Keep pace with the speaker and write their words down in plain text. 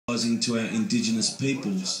to our indigenous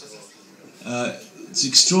peoples. It's an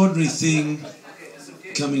extraordinary thing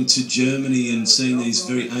coming to Germany and seeing these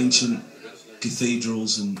very ancient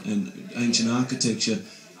cathedrals and ancient architecture.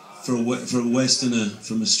 For a Westerner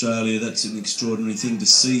from Australia, that's an extraordinary thing to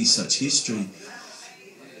see such history.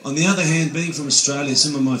 On the other hand, being from Australia,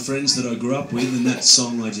 some of my friends that I grew up with, and that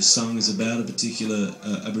song I just sung is about a particular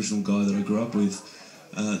Aboriginal guy that I grew up with,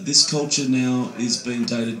 this culture now is being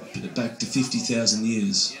dated back to 50,000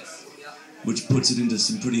 years, which puts it into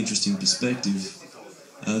some pretty interesting perspective.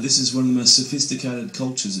 This is one of the most sophisticated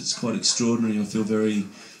cultures. It's quite extraordinary. I feel very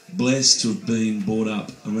blessed to have been brought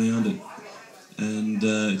up around it. And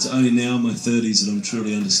it's only now in my 30s that I'm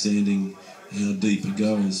truly understanding how deep it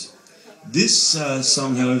goes. This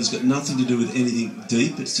song, however, has got nothing to do with anything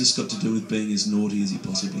deep. It's just got to do with being as naughty as you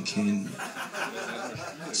possibly can.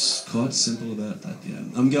 It's quite simple about that, yeah.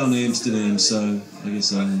 I'm going to Amsterdam, so I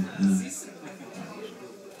guess I am, you know.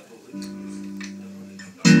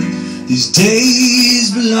 These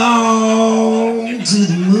days belong to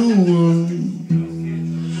the moon.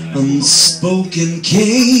 Unspoken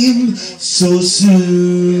came so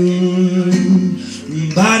soon.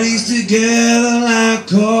 Bodies together like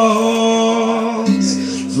chords,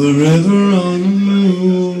 forever on the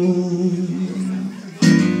moon.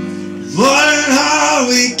 Falling hard,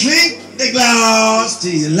 we clink the glass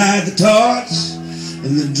till you light the torch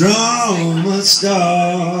and the drama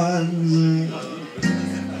starts.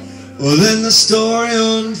 Well, then the story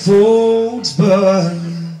unfolds, but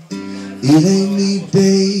it ain't me,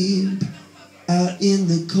 babe, out in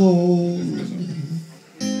the cold,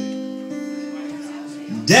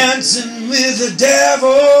 dancing with the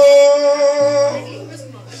devil.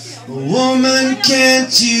 Woman,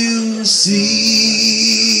 can't you see?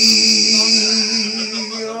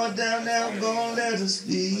 Oh, down there, gonna let us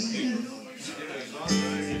be.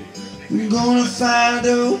 We're gonna find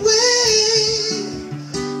a way,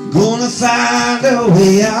 gonna find a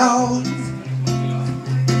way out.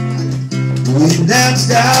 We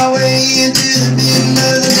danced our way into the middle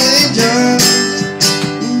of the danger.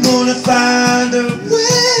 We're gonna find a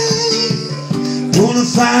way, gonna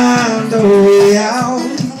find a way out.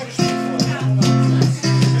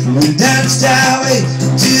 We danced our way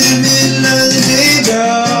to the middle of the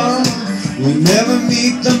danger. We'll never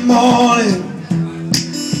meet the morning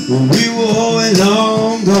when we were always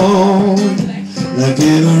long gone. Like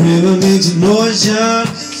every river meets an ocean,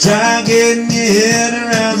 try getting your head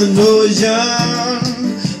around the notion.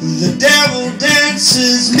 The devil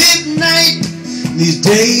dances midnight. These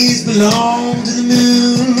days belong to the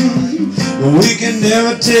moon. But we can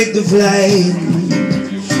never take the flight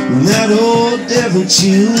from that old devil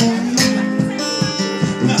tune.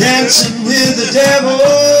 We're dancing with the devil.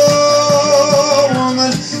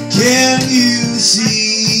 Woman, can you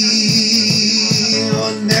see?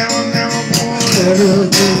 Oh, never gonna let her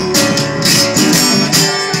be.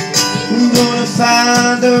 We're gonna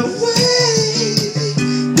find a way,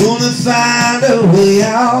 gonna find a way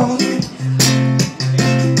out.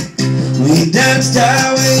 We danced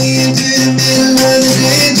our way into the middle of the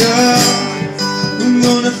danger. We're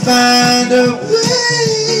gonna find a way,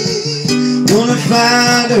 gonna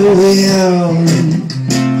find a way out.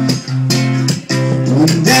 We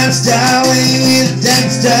danced our way, we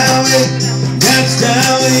danced our way, danced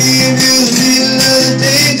our way into the middle of the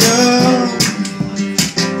danger.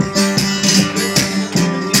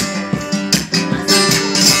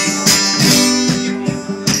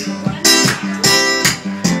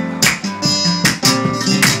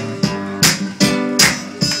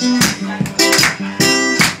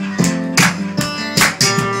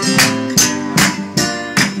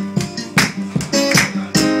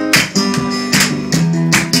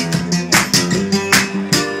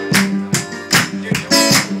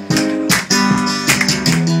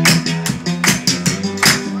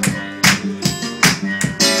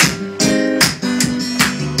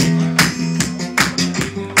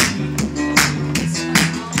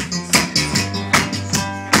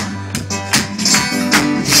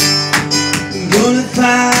 Gonna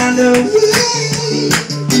find a way,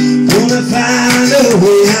 gonna find a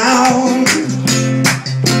way out.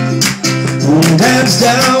 Gonna dance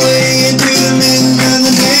our way into the middle of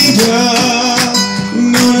the danger.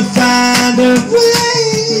 Gonna find a way,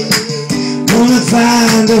 gonna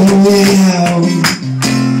find a way out.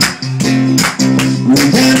 Gonna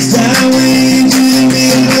dance our way into the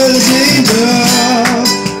middle of the danger.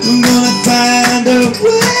 Gonna find a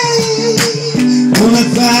way, gonna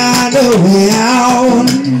find a way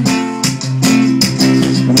out.